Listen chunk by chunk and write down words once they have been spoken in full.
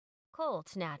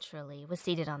Colt, naturally, was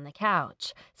seated on the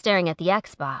couch, staring at the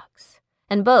Xbox,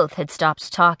 and both had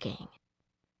stopped talking.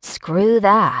 Screw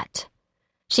that.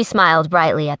 She smiled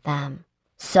brightly at them.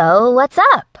 So, what's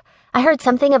up? I heard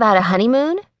something about a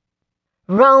honeymoon?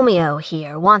 Romeo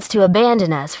here wants to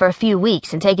abandon us for a few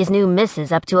weeks and take his new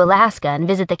missus up to Alaska and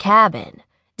visit the cabin,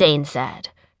 Dane said,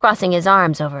 crossing his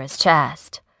arms over his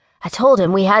chest. I told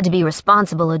him we had to be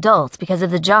responsible adults because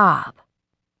of the job.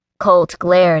 Colt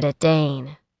glared at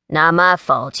Dane. Not my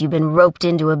fault you've been roped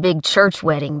into a big church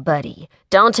wedding, buddy.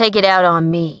 Don't take it out on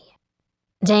me.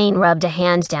 Dane rubbed a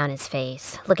hand down his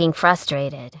face, looking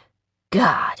frustrated.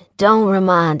 God, don't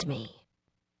remind me.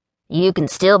 You can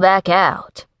still back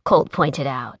out, Colt pointed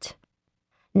out.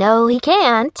 No, he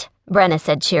can't, Brenna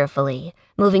said cheerfully,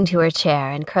 moving to her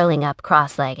chair and curling up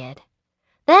cross-legged.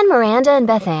 Then Miranda and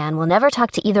Beth Ann will never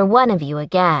talk to either one of you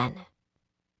again.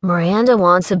 Miranda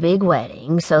wants a big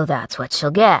wedding, so that's what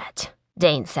she'll get,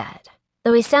 Dane said,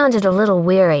 though he sounded a little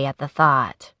weary at the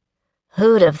thought.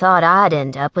 Who'd have thought I'd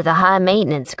end up with a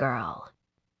high-maintenance girl?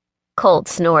 Colt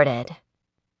snorted.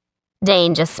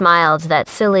 Dane just smiled that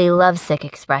silly, lovesick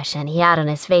expression he had on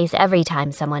his face every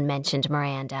time someone mentioned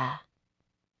Miranda.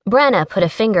 Brenna put a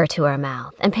finger to her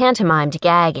mouth and pantomimed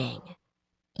gagging.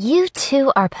 You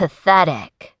two are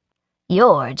pathetic.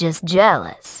 You're just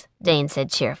jealous, Dane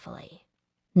said cheerfully.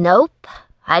 Nope,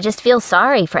 I just feel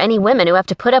sorry for any women who have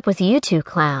to put up with you two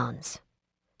clowns.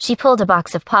 She pulled a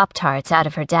box of Pop-Tarts out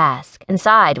of her desk and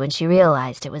sighed when she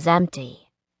realized it was empty.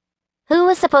 Who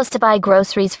was supposed to buy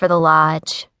groceries for the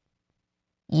lodge?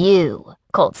 You,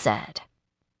 Colt said.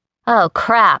 Oh,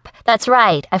 crap, that's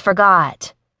right, I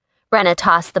forgot. Brenna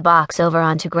tossed the box over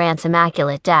onto Grant's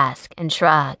immaculate desk and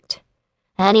shrugged.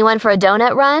 Anyone for a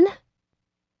donut run?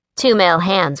 Two male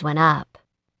hands went up.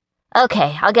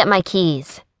 Okay, I'll get my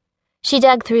keys. She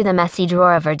dug through the messy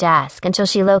drawer of her desk until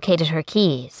she located her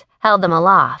keys, held them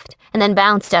aloft, and then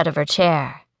bounced out of her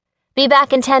chair. Be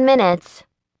back in 10 minutes.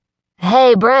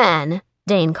 Hey, Bren,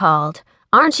 Dane called.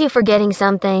 Aren't you forgetting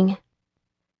something?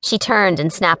 She turned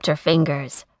and snapped her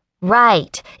fingers.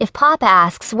 Right, if Pop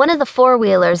asks, one of the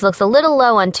four-wheelers looks a little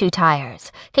low on 2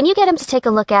 tires. Can you get him to take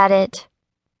a look at it?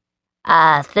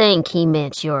 I think he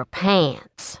meant your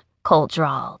pants, Colt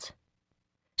drawled.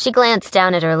 She glanced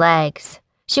down at her legs.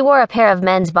 She wore a pair of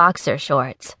men's boxer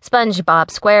shorts, SpongeBob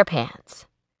SquarePants.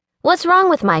 What's wrong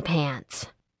with my pants?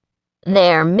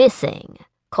 They're missing,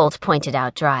 Colt pointed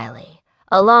out dryly,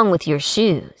 along with your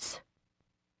shoes.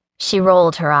 She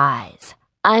rolled her eyes.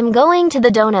 I'm going to the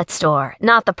donut store,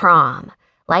 not the prom.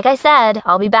 Like I said,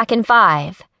 I'll be back in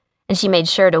 5. And she made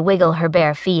sure to wiggle her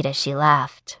bare feet as she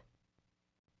left.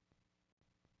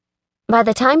 By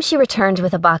the time she returned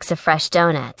with a box of fresh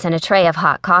donuts and a tray of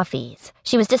hot coffees,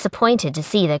 she was disappointed to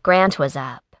see that Grant was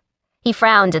up. He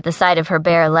frowned at the sight of her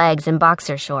bare legs in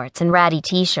boxer shorts and ratty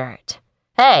t-shirt.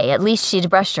 Hey, at least she'd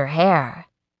brushed her hair.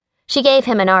 She gave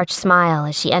him an arch smile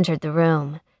as she entered the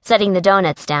room, setting the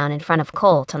donuts down in front of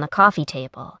Colt on the coffee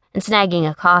table and snagging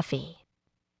a coffee.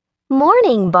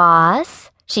 Morning,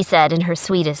 boss, she said in her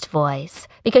sweetest voice,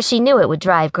 because she knew it would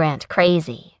drive Grant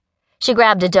crazy. She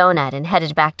grabbed a donut and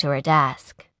headed back to her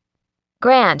desk.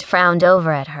 Grant frowned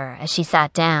over at her as she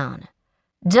sat down.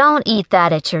 Don't eat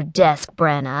that at your desk,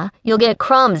 Brenna. You'll get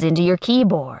crumbs into your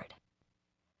keyboard.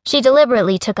 She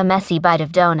deliberately took a messy bite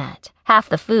of donut, half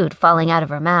the food falling out of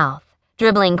her mouth,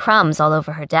 dribbling crumbs all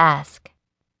over her desk.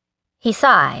 He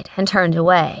sighed and turned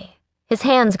away, his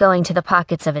hands going to the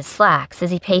pockets of his slacks as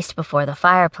he paced before the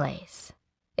fireplace.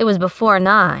 It was before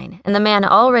 9, and the man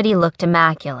already looked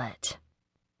immaculate.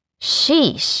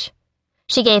 Sheesh.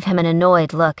 She gave him an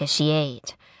annoyed look as she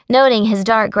ate, noting his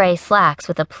dark gray slacks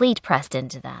with a pleat pressed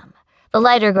into them, the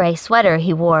lighter gray sweater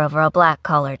he wore over a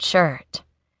black-collared shirt.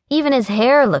 Even his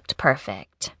hair looked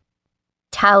perfect.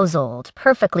 Tousled,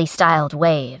 perfectly styled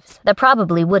waves that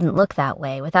probably wouldn't look that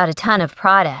way without a ton of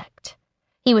product.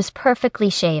 He was perfectly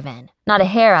shaven, not a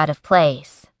hair out of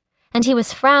place, and he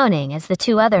was frowning as the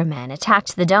 2 other men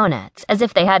attacked the donuts as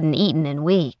if they hadn't eaten in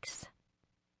weeks.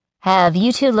 Have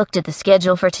you two looked at the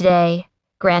schedule for today?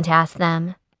 Grant asked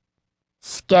them.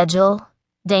 Schedule?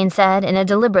 Dane said in a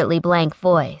deliberately blank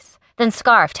voice, then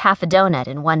scarfed half a donut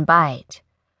in one bite.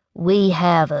 We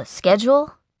have a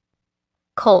schedule?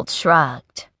 Colt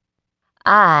shrugged.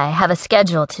 I have a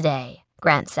schedule today,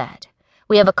 Grant said.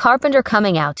 We have a carpenter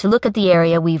coming out to look at the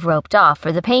area we've roped off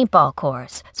for the paintball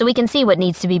course so we can see what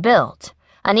needs to be built.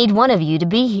 I need one of you to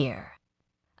be here.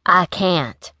 I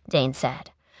can't, Dane said.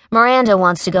 Miranda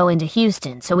wants to go into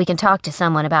Houston so we can talk to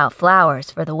someone about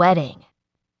flowers for the wedding.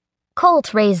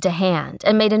 Colt raised a hand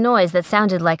and made a noise that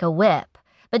sounded like a whip,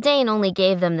 but Dane only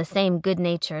gave them the same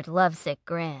good-natured, lovesick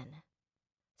grin.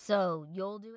 So, you'll do it?